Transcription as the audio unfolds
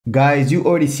Guys, you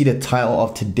already see the title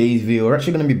of today's video. We're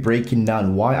actually going to be breaking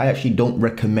down why I actually don't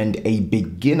recommend a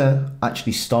beginner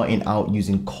actually starting out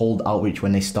using cold outreach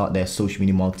when they start their social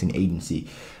media marketing agency.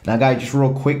 Now guys, just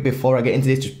real quick before I get into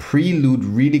this, just prelude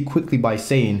really quickly by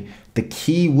saying the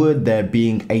key word there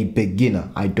being a beginner.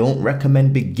 I don't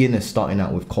recommend beginners starting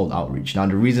out with cold outreach. Now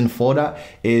the reason for that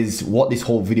is what this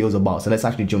whole video is about. So let's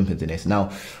actually jump into this.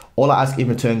 Now, all I ask in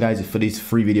return, guys, is for these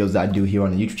free videos that I do here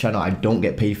on the YouTube channel. I don't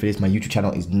get paid for this. My YouTube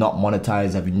channel is not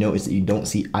monetized. Have you noticed that you don't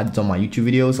see ads on my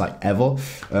YouTube videos like ever?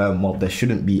 Well, there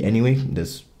shouldn't be anyway.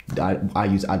 I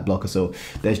use ad blocker, so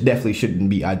there definitely shouldn't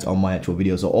be ads on my actual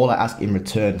videos. So all I ask in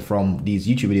return from these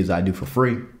YouTube videos that I do for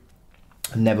free,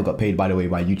 I never got paid, by the way,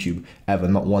 by YouTube ever.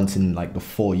 Not once in like the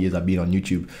 4 years I've been on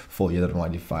YouTube. 4 years, I don't know why I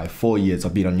did 5. 4 years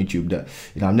I've been on YouTube. That,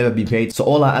 I've never been paid. So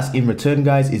all I ask in return,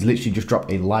 guys, is literally just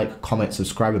drop a like, comment,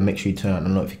 subscribe, and make sure you turn on the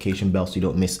notification bell so you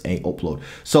don't miss a upload.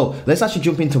 So let's actually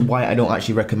jump into why I don't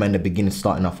actually recommend a beginner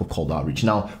starting off with cold outreach.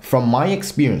 Now, from my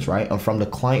experience, right, and from the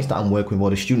clients that I'm working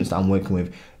with or the students that I'm working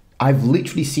with, I've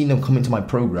literally seen them come into my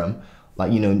program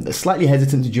like, slightly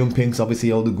hesitant to jump in because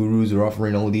obviously all the gurus are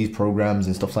offering all these programs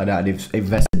and stuff like that. They've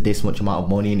invested this much amount of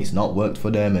money and it's not worked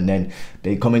for them, and then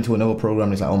they come into another program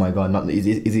and it's like, oh my god, is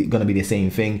it going to be the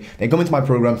same thing? They come into my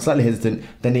program slightly hesitant,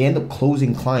 then they end up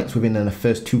closing clients within the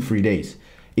first 2-3 days.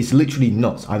 It's literally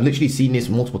nuts. I've literally seen this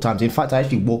multiple times. In fact, I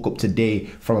actually woke up today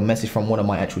from a message from one of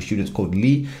my actual students called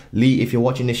Lee. Lee, if you're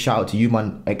watching this, shout out to you,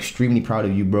 man. Extremely proud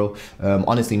of you, bro.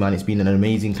 Honestly, man, it's been an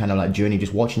amazing kind of like journey,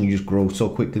 just watching you just grow so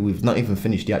quickly. We've not even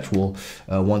finished the actual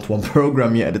one-to-one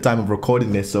program yet at the time of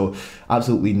recording this. So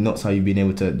absolutely nuts how you've been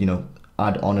able to,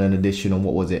 add on an additional,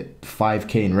 what was it,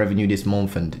 5K in revenue this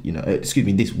month and,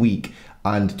 this week,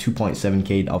 and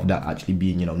 2.7K of that actually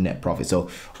being, net profit. So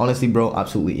honestly, bro,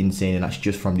 absolutely insane. And that's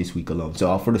just from this week alone. So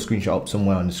I'll throw the screenshot up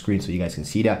somewhere on the screen so you guys can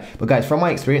see that. But guys, from my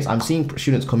experience, I'm seeing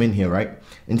students come in here, right,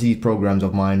 into these programs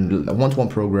of mine, a one-to-one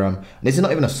program. This is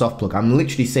not even a soft plug. I'm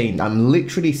literally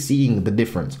seeing the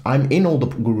difference. I'm in all the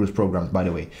gurus programs, by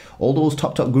the way. All those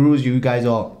top gurus you guys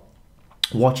are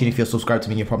watching. If you're subscribed to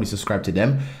me, you're probably subscribed to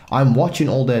them. I'm watching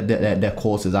all their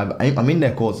courses. I'm in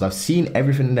their courses. I've seen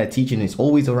everything they're teaching. It's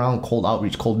always around cold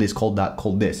outreach, cold this, cold that,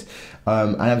 cold this.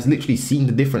 And I've literally seen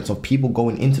the difference of people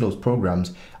going into those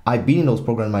programs. I've been in those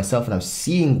programs myself and I'm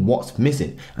seeing what's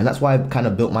missing. And that's why I've kind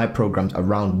of built my programs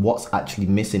around what's actually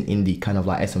missing in the kind of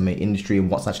like SMMA industry and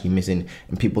what's actually missing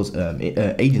in people's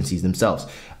agencies themselves.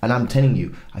 And I'm telling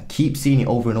you, I keep seeing it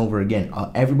over and over again.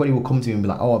 Everybody will come to me and be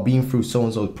like, oh, I've been through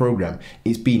so-and-so's program.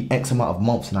 It's been X amount of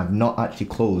months and I've not actually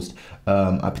closed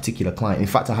a particular client. In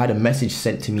fact, I had a message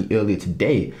sent to me earlier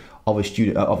today of a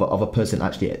student, of a person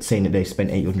actually saying that they spent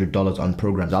 $800 on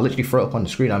programs. I'll literally throw it up on the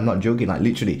screen. I'm not joking. Like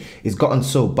literally, it's gotten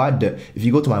so bad that if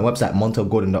you go to my website,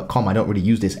 montelgordon.com, I don't really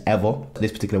use this ever.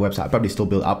 This particular website,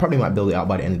 I probably might build it out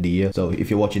by the end of the year. So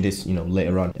if you're watching this,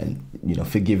 later on, and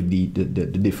forgive the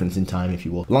difference in time, if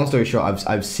you will. Long story short,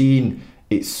 I've seen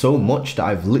it so much that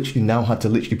I've literally now had to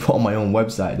literally put on my own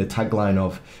website the tagline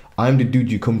of, I'm the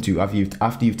dude you come to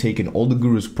after you've taken all the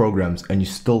gurus programs and you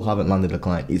still haven't landed a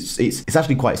client. It's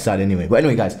actually quite sad anyway. But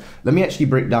anyway, guys, let me actually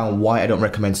break down why I don't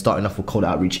recommend starting off with cold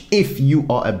outreach if you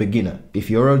are a beginner.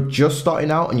 If you're just starting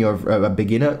out and you're a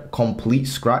beginner, complete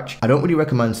scratch, I don't really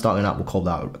recommend starting out with cold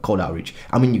outreach.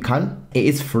 I mean, you can. It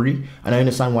is free, and I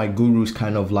understand why gurus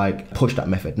kind of like push that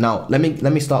method. Now, let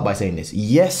me start by saying this.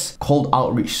 Yes, cold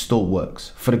outreach still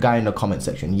works. For the guy in the comment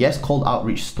section, yes, cold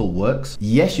outreach still works.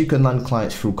 Yes, you can land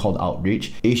clients through cold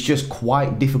outreach. It's just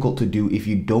quite difficult to do if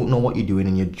you don't know what you're doing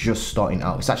and you're just starting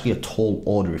out. It's actually a tall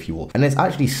order, if you will. And there's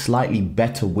actually slightly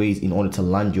better ways in order to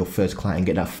land your first client and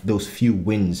get those few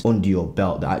wins under your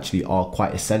belt that actually are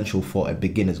quite essential for a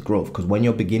beginner's growth. Because when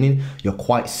you're beginning, you're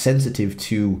quite sensitive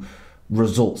to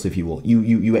results, if you will.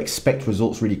 You expect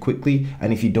results really quickly,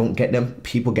 and if you don't get them,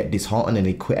 people get disheartened and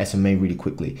they quit SMA really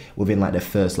quickly within like their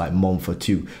first like month or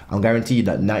two. I'm guaranteed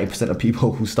that 90% of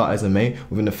people who start SMA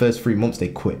within the first 3 months, they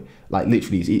quit. Like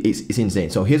literally, it's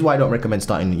insane. So here's why I don't recommend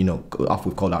starting off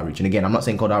with cold outreach. And again, I'm not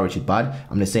saying cold outreach is bad.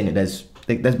 I'm just saying that there's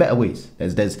better ways.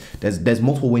 There's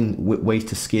multiple ways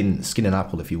to skin an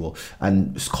apple, if you will,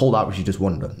 and cold outreach is just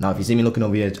one of them. Now, if you see me looking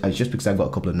over here, it's just because I've got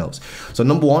a couple of notes. So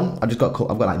number one, I've got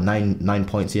like nine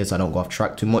points here, so I don't go off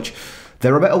track too much.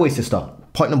 There are better ways to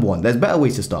start. Point number one, there's better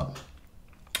ways to start.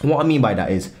 And what I mean by that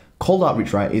is cold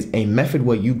outreach, right, is a method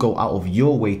where you go out of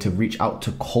your way to reach out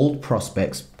to cold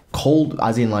prospects Cold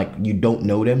as in like you don't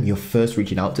know them, you're first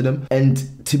reaching out to them.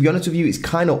 And to be honest with you, it's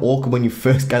kind of awkward when you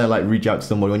first kind of like reach out to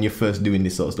somebody, when you're first doing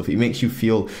this sort of stuff. It makes you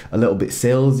feel a little bit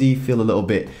salesy, feel a little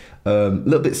bit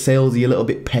salesy, a little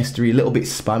bit pestery, a little bit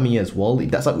spammy as well.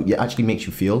 That's like it actually makes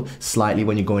you feel slightly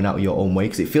when you're going out your own way,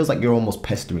 because it feels like you're almost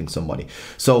pestering somebody.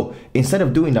 So instead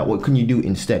of doing that, what can you do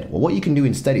instead? Well, what you can do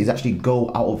instead is actually go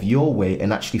out of your way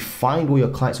and actually find where your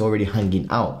clients are already hanging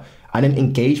out and then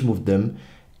engage with them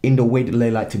in the way that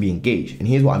they like to be engaged. And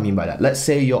here's what I mean by that. Let's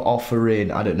say you're offering,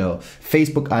 I don't know,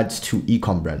 Facebook ads to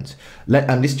e-com brands.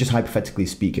 And this is just hypothetically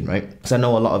speaking, right? So I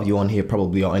know a lot of you on here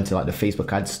probably are into like the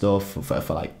Facebook ad stuff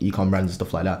for like e-com brands and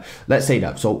stuff like that. Let's say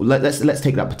that. So let's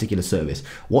take that particular service.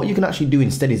 What you can actually do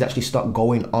instead is actually start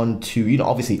going on to, you know,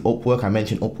 obviously Upwork. I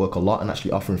mentioned Upwork a lot, and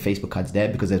actually offering Facebook ads there,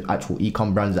 because there's actual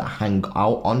e-com brands that hang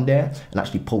out on there and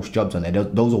actually post jobs on there.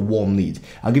 Those are warm leads.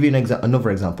 I'll give you another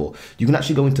example. You can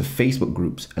actually go into Facebook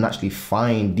groups and actually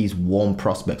find these warm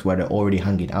prospects where they're already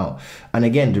hanging out. And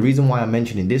again, the reason why I'm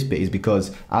mentioning this bit is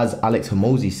because, as Alex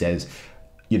Hormozi says,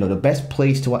 you know, the best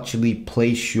place to actually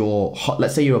place your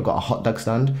let's say you've got a hot dog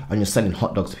stand and you're selling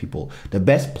hot dogs to people. The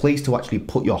best place to actually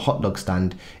put your hot dog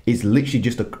stand is literally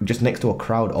just next to a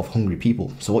crowd of hungry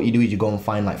people. So what you do is you go and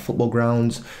find like football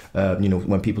grounds, you know,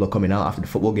 when people are coming out after the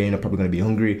football game, they're probably going to be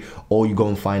hungry, or you go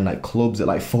and find like clubs at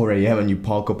like 4 a.m. and you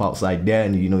park up outside there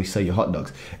and, you know, you sell your hot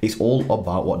dogs. It's all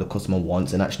about what the customer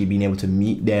wants and actually being able to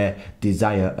meet their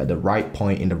desire at the right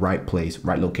point, in the right place,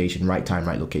 right location, right time,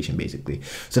 right location, basically.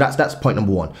 So that's point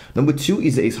number one. Number two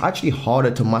is it's actually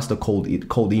harder to master cold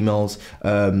emails.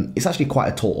 It's actually quite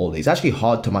a tall order. It's actually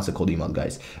hard to master cold emails,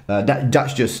 guys.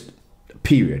 That's just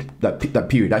period. That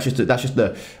period. That's just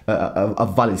a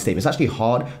valid statement. It's actually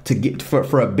hard to get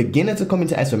for a beginner to come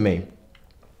into SMMA,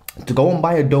 to go and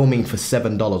buy a domain for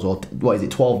 $7 or what is it,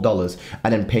 $12,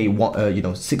 and then pay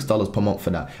 $6 per month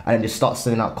for that, and then just start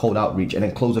sending out cold outreach and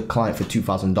then close a client for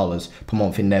 $2,000 per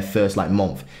month in their first like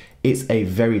month. It's a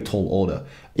very tall order.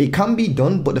 It can be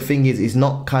done, but the thing is, it's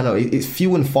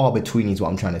few and far between is what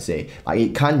I'm trying to say. Like,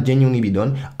 it can genuinely be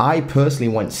done. I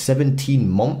personally went 17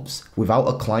 months without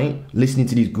a client, listening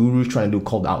to these gurus trying to do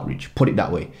cold outreach. Put it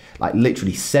that way. Like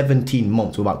literally 17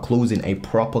 months without closing a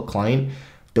proper client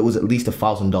that was at least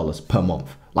 $1,000 per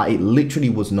month. Like, it literally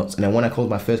was nuts. And then when I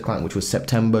closed my first client, which was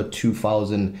September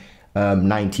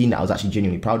 2019, that I was actually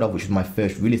genuinely proud of, which was my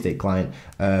first real estate client.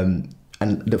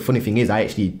 And the funny thing is, I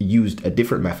actually used a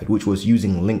different method, which was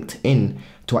using LinkedIn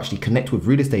to actually connect with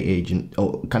real estate agent,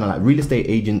 or kind of like real estate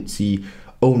agency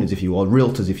owners, if you will,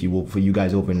 realtors, if you will, for you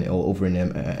guys over in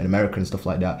America and stuff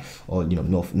like that, or, you know,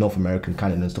 North American,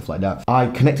 Canada and stuff like that. I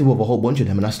connected with a whole bunch of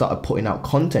them and I started putting out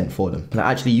content for them and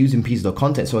actually using pieces of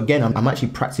content. So again, I'm actually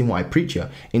practicing what I preach here,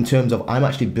 in terms of I'm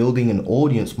actually building an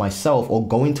audience myself, or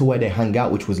going to where they hang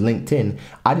out, which was LinkedIn,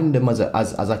 adding them as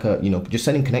like a, you know, just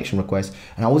sending connection requests.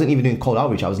 And I wasn't even doing cold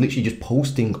outreach. I was literally just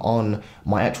posting on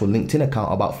my actual LinkedIn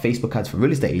account about Facebook ads for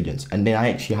real estate agents. And then I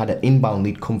actually had an inbound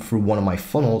lead come through one of my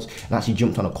funnels and actually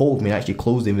jumped on a call with me and actually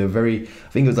closed him. I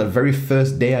think it was the very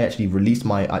first day I actually released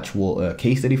my actual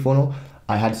case study funnel.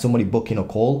 I had somebody book in a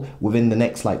call. Within the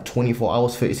next like 24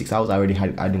 hours, 36 hours, I already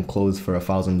had them closed for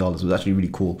 $1,000. It was actually really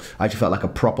cool. I actually felt like a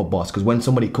proper boss, because when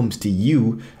somebody comes to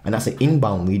you and that's an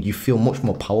inbound lead, you feel much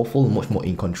more powerful and much more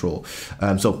in control.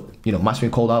 So, you know,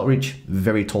 mastering cold outreach,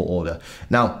 very tall order.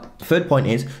 Now, third point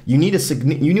is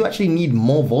you actually need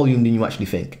more volume than you actually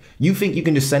think. You think you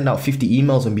can just send out 50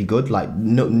 emails and be good? Like,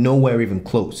 nowhere even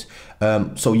close.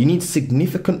 So you need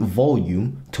significant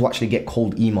volume to actually get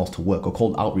cold emails to work, or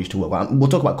cold outreach to work. We'll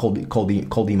talk about cold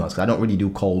emails, because I don't really do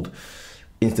cold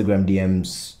Instagram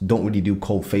DMs, don't really do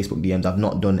cold Facebook DMs. I've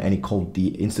not done any cold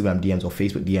Instagram DMs or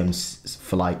Facebook DMs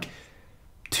for like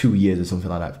 2 years or something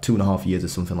like that, 2.5 years or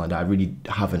something like that. I really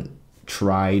haven't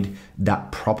tried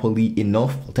that properly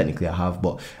enough. Well, technically I have,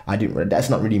 but that's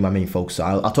not really my main focus. So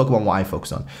I'll talk about what I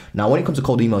focus on. Now, when it comes to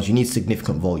cold emails, you need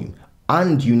significant volume.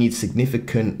 And you need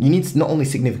not only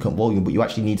significant volume, but you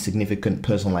actually need significant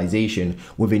personalization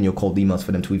within your cold emails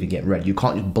for them to even get read. You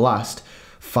can't just blast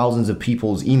thousands of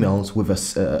people's emails with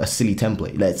a silly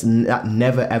template. That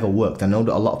never ever worked. I know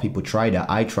that a lot of people try that.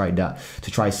 I tried that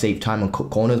to try save time and cut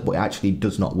corners, but it actually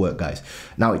does not work, guys.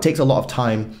 Now, it takes a lot of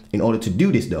time in order to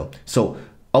do this though. So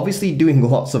obviously doing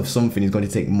lots of something is going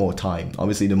to take more time.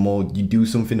 Obviously, the more you do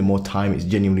something, the more time it's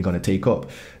genuinely going to take up.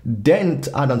 Then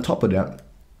to add on top of that,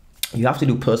 you have to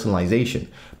do personalization.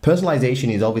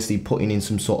 Personalization is obviously putting in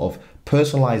some sort of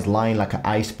personalized line, like an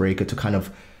icebreaker, to kind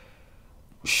of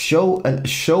show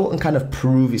and kind of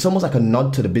prove. It's almost like a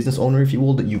nod to the business owner, if you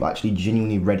will, that you've actually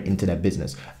genuinely read into their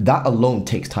business. That alone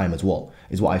takes time as well,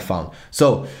 is what I found.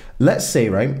 So let's say,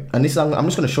 right, and this I'm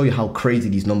just going to show you how crazy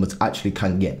these numbers actually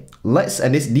can get.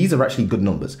 These are actually good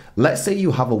numbers. Let's say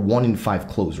you have a 1 in 5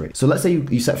 close rate. So let's say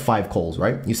you set 5 calls,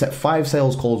 right? You set 5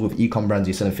 sales calls with e-com brands.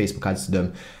 You're sending Facebook ads to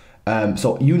them.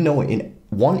 So you know, in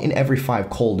 1 in every 5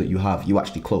 call that you have, you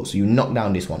actually close. So you knock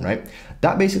down this one, right?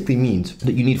 That basically means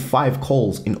that you need 5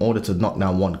 calls in order to knock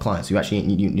down 1 client. So you actually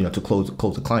need, you know, to close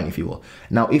the client, if you will.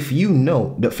 Now, if you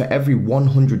know that for every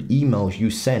 100 emails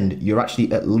you send, you're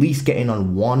actually at least getting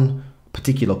on 1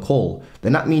 particular call,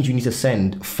 then that means you need to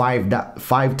send 5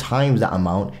 times that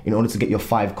amount in order to get your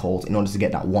 5 calls, in order to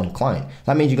get that 1 client.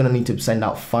 That means you're going to need to send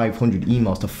out 500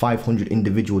 emails to 500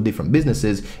 individual different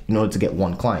businesses in order to get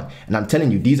 1 client. And I'm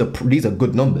telling you, these are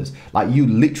good numbers. Like, you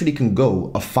literally can go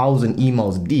 1,000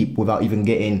 emails deep without even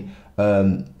getting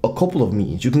a couple of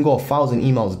meetings. You can go 1,000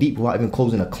 emails deep without even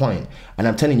closing a client. And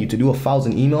I'm telling you, to do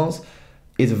 1,000 emails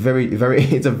is a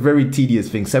very tedious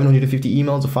thing. 750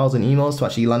 emails, 1,000 emails to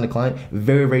actually land a client,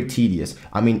 very tedious.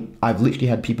 I mean, I've literally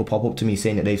had people pop up to me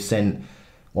saying that they've sent,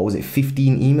 what was it,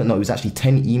 15 emails? No, it was actually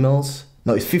 10 emails.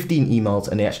 No, it's 15 emails,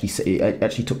 and it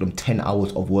actually took them 10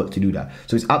 hours of work to do that.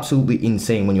 So it's absolutely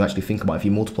insane when you actually think about it. If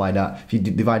you multiply that, if you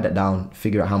divide that down,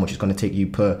 figure out how much it's going to take you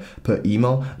per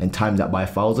email, and times that by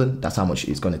 1,000, that's how much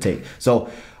it's going to take. So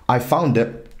I found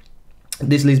that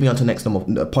this leads me on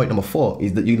to point number 4,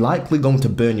 is that you're likely going to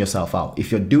burn yourself out. If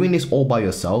you're doing this all by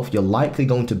yourself, you're likely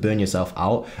going to burn yourself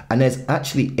out, and there's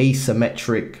actually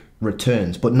asymmetric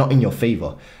returns, but not in your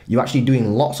favor. You're actually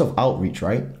doing lots of outreach,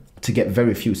 right, to get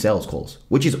very few sales calls,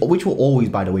 which will always,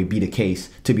 by the way, be the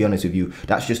case, to be honest with you.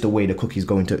 That's just the way the cookie's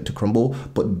going to crumble.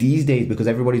 But these days, because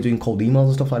everybody's doing cold emails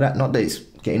and stuff like that, not that it's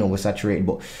getting oversaturated,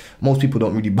 but most people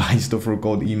don't really buy stuff from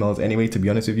cold emails anyway, to be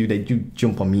honest with you. They do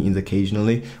jump on meetings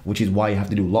occasionally, which is why you have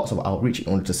to do lots of outreach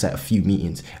in order to set a few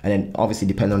meetings. And then obviously,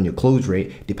 depending on your close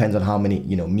rate, depends on how many,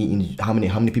 you know, meetings, how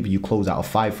many people you close out of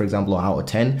 5, for example, or out of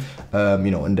 10.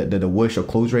 You know, and the worse your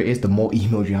close rate is, the more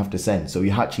emails you have to send. So you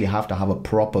actually have to have a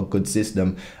proper good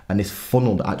system and this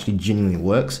funnel that actually genuinely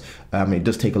works. It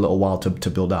does take a little while to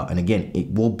build out, and again,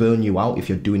 it will burn you out if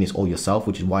you're doing this all yourself,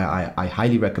 which is why I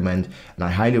highly recommend, and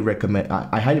I highly recommend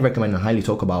and highly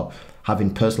talk about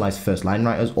having personalized first line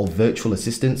writers or virtual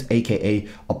assistants, aka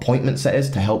appointment setters,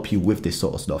 to help you with this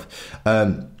sort of stuff.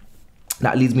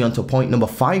 That leads me on to point number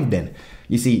 5 then.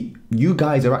 You see, you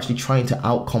guys are actually trying to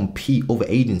outcompete other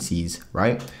agencies,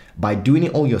 right, by doing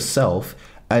it all yourself.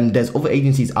 And there's other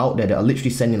agencies out there that are literally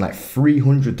sending like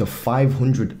 300 to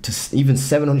 500 to even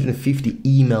 750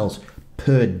 emails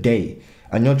per day.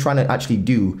 And you're trying to actually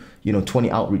do, you know, 20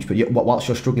 outreach per day, whilst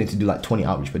you're struggling to do like 20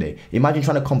 outreach per day. Imagine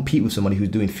trying to compete with somebody who's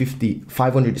doing 500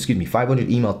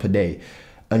 emails per day,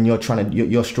 and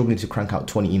you're struggling to crank out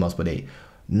 20 emails per day.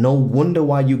 No wonder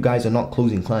why you guys are not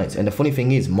closing clients. And the funny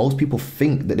thing is, most people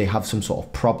think that they have some sort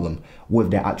of problem with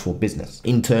their actual business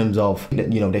in terms of,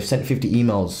 you know, they've sent 50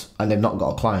 emails and they've not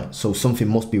got a client. So something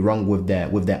must be wrong with their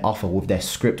offer, with their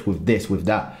script, with this, with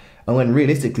that. And when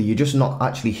realistically, you're just not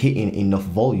actually hitting enough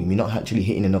volume. You're not actually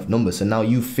hitting enough numbers. So now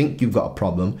you think you've got a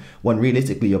problem, when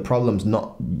realistically your problem's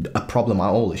not a problem at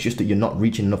all. It's just that you're not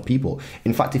reaching enough people.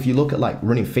 In fact, if you look at like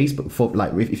running Facebook,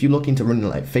 if you look into running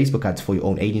like Facebook ads for your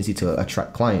own agency to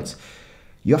attract clients,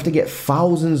 you have to get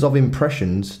thousands of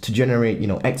impressions to generate, you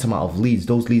know, X amount of leads.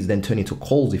 Those leads then turn into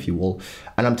calls, if you will.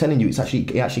 And I'm telling you, it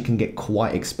actually can get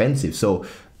quite expensive. So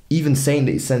even saying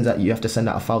that you have to send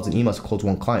out 1,000 emails to close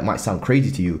 1 client might sound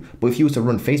crazy to you, but if you were to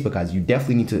run Facebook ads, you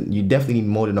definitely need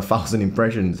more than 1,000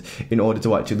 impressions in order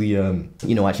to actually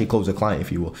actually close a client, if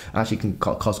you will. And actually can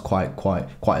cost quite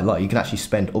a lot. You can actually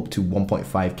spend up to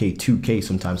 1.5k, 2k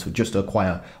sometimes for just to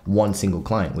acquire 1 single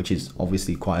client, which is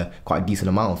obviously quite a decent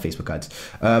amount on Facebook ads.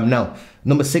 Now,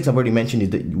 number 6 I've already mentioned is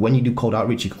that when you do cold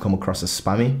outreach, you can come across as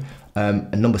spammy.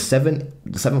 And number 7,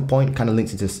 the 7th point kind of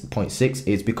links into point 6,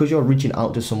 is because you're reaching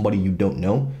out to somebody you don't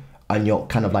know and you're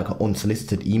kind of like an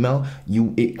unsolicited email,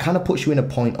 it kind of puts you in a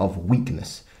point of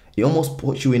weakness. It almost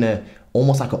puts you in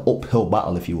almost like an uphill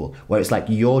battle, if you will, where it's like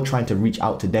you're trying to reach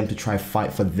out to them to try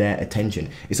fight for their attention.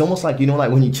 It's almost like, you know,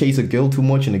 like when you chase a girl too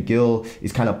much and a girl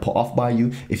is kind of put off by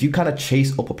you. If you kind of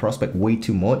chase up a prospect way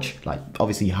too much, like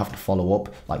obviously you have to follow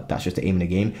up, like that's just the aim of the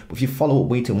game. But if you follow up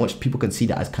way too much, people can see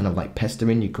that as kind of like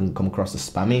pestering. You can come across as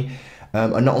spammy.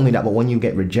 And not only that, but when you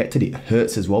get rejected, it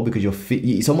hurts as well, because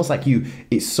it's almost like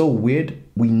it's so weird.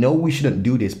 we know we shouldn't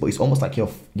do this, but it's almost like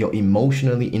you're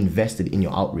emotionally invested in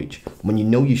your outreach when you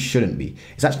know you shouldn't be.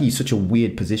 It's actually such a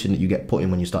weird position that you get put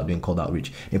in when you start doing cold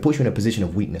outreach. It puts you in a position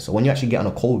of weakness. So when you actually get on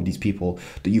a call with these people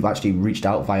that you've actually reached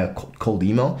out via cold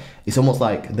email, it's almost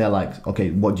like they're like,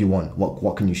 okay, what do you want?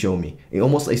 What can you show me?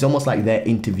 It's almost like they're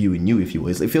interviewing you, if you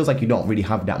will. It feels like you don't really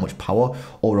have that much power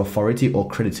or authority or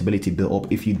credibility built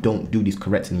up if you don't do this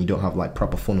correctly and you don't have like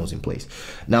proper funnels in place.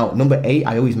 Now, number 8,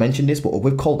 I always mention this, but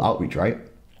with cold outreach, right?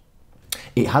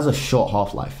 It has a short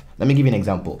half-life. Let me give you an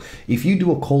example. If you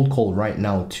do a cold call right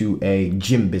now to a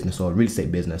gym business or a real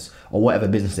estate business or whatever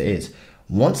business it is,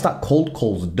 once that cold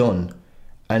call's done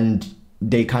and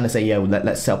they kind of say, yeah, well,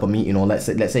 let's set up a meeting, or let's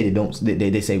say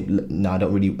they say, no, I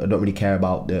don't really care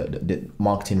about the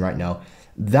marketing right now.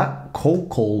 That cold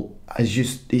call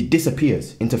it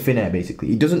disappears into thin air.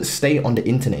 Basically, it doesn't stay on the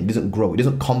internet, it doesn't grow, it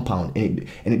doesn't compound, and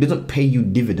it doesn't pay you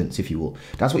dividends, if you will.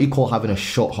 That's what you call having a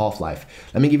short half-life.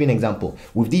 Let me give you an example.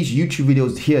 With these YouTube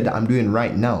videos here that I'm doing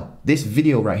right now, this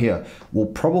video right here will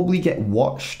probably get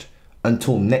watched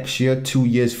until next year, 2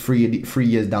 years, 3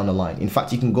 years down the line. In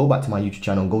fact, you can go back to my YouTube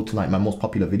channel and go to like my most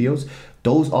popular videos.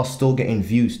 Those are still getting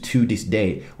views to this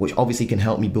day, which obviously can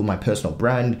help me build my personal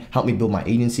brand, help me build my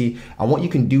agency. And what you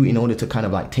can do in order to kind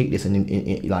of like take this and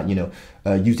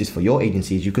use this for your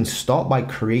agency is you can start by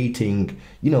creating,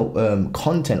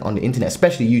 content on the internet,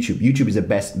 especially YouTube. YouTube is the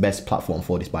best platform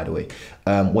for this, by the way,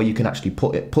 where you can actually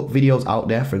put videos out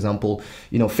there. For example,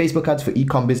 Facebook ads for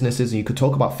e-com businesses, and you could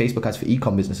talk about Facebook ads for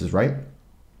e-com businesses, right?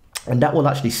 And that will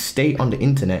actually stay on the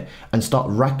internet and start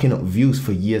racking up views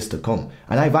for years to come.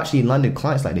 And I've actually landed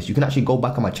clients like this. You can actually go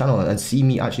back on my channel and see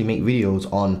me actually make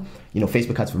videos on,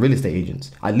 Facebook ads for real estate agents.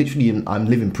 I'm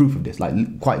living proof of this,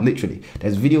 like quite literally.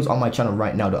 There's videos on my channel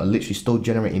right now that are literally still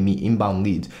generating me inbound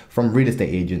leads from real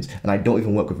estate agents. And I don't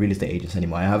even work with real estate agents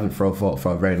anymore. I haven't for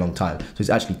a very long time. So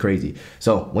it's actually crazy.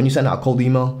 So when you send out a cold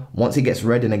email, once it gets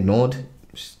read and ignored,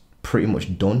 pretty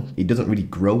much done. It doesn't really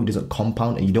grow, it doesn't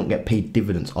compound, and you don't get paid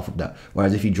dividends off of that.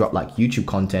 Whereas if you drop like YouTube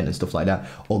content and stuff like that,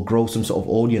 or grow some sort of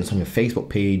audience on your Facebook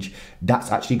page,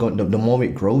 that's actually going, the more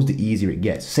it grows, the easier it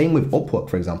gets. Same with Upwork,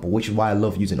 for example, which is why I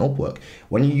love using Upwork.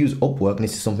 When you use Upwork, and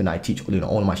this is something that I teach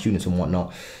all of my students and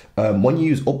whatnot, when you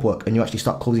use Upwork and you actually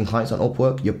start closing clients on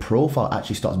Upwork, your profile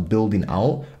actually starts building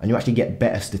out, and you actually get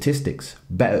better statistics,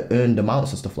 better earned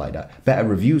amounts and stuff like that, better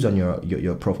reviews on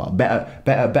your profile, better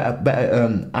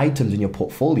items in your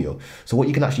portfolio. So what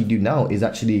you can actually do now is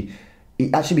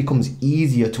it actually becomes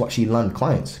easier to actually land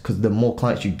clients, because the more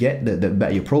clients you get, the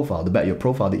better your profile. The better your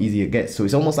profile, the easier it gets. So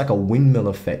it's almost like a windmill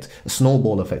effect, a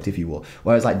snowball effect, if you will.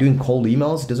 Whereas like doing cold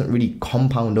emails doesn't really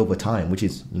compound over time, which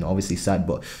is obviously sad,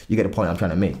 but you get the point I'm trying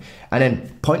to make. And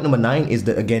then point number 9 is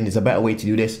that, again, there's a better way to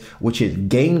do this, which is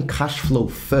gain cash flow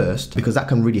first, because that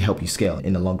can really help you scale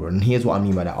in the long run. And here's what I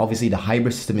mean by that. Obviously, the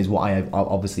hybrid system is what I have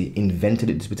obviously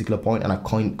invented at this particular point, and I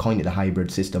coined it the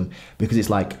hybrid system because it's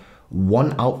like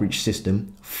one outreach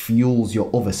system fuels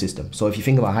your other system. So if you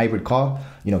think about a hybrid car,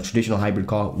 traditional hybrid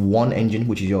car, one engine,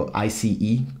 which is your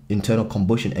ICE, internal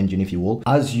combustion engine, if you will,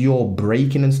 as you're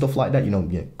braking and stuff like that,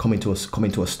 coming to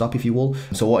a stop, if you will.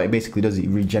 So what it basically does, it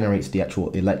regenerates the actual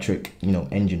electric,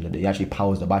 engine, that it actually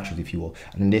powers the batteries, if you will.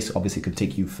 And then this obviously could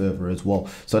take you further as well.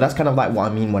 So that's kind of like what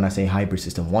I mean when I say hybrid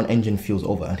system. One engine fuels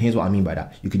over. And here's what I mean by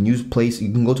that. You can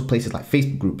go to places like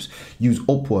Facebook groups, use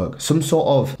Upwork, some sort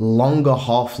of longer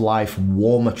half-life,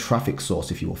 warmer traffic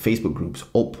source, if you will, Facebook groups,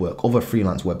 Upwork, other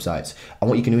freelance websites. And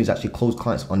what you can do is actually close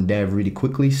clients on there really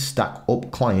quickly, stack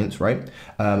up clients, right?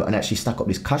 And actually stack up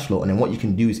this cash flow. And then what you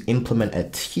can do is implement a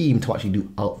team to actually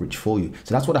do outreach for you.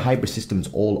 So that's what a hybrid system is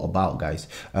all about, guys.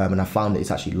 And I found that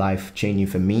it's actually life changing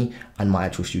for me and my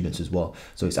actual students as well.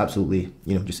 So it's absolutely,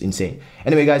 just insane.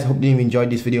 Anyway, guys, I hope you enjoyed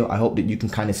this video. I hope that you can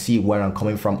kind of see where I'm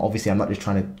coming from. Obviously, I'm not just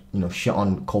trying to, shit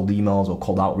on cold emails or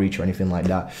cold outreach or anything like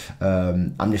that.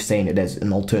 I'm just saying that there's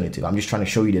an alternative. I'm just trying to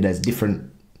show you that there's different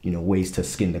ways to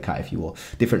skin the cat, if you will,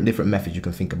 different methods you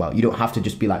can think about. You don't have to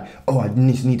just be like, oh, I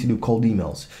need to do cold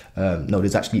emails. No,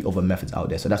 there's actually other methods out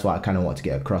there. So that's what I kind of want to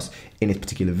get across in this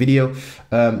particular video.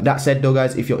 That said though,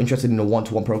 guys, if you're interested in the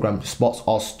one-to-one program, spots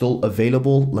are still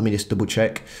available. Let me just double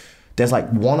check. There's like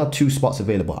 1 or 2 spots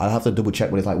available. I'll have to double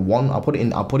check, but it's like one. I'll put it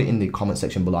in the comment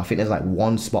section below. I think there's like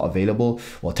 1 spot available.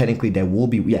 Well, technically there will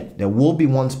be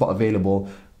 1 spot available,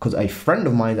 because a friend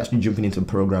of mine is actually jumping into the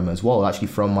program as well, actually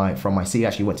from my city.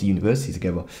 Actually went to university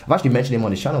together. I've actually mentioned him on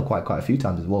the channel quite a few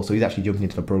times as well. So he's actually jumping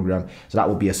into the program. So that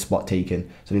will be a spot taken.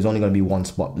 So there's only going to be 1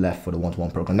 spot left for the one-to-one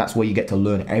program. That's where you get to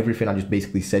learn everything I just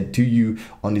basically said to you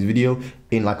on this video.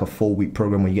 in like a 4-week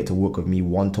program where you get to work with me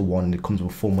one-to-one, and it comes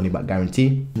with full money back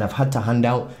guarantee. And I've had to hand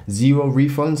out 0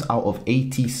 refunds out of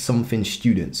 80 something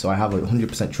students. So I have a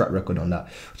 100% track record on that,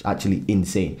 which is actually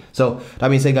insane. So that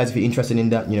being said, guys, if you're interested in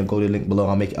that, go to the link below.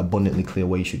 I'll make it abundantly clear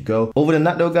where you should go. Other than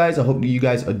that though, guys, I hope you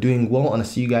guys are doing well, and I'll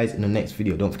see you guys in the next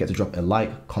video. Don't forget to drop a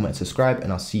like, comment, subscribe,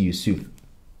 and I'll see you soon.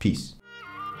 Peace.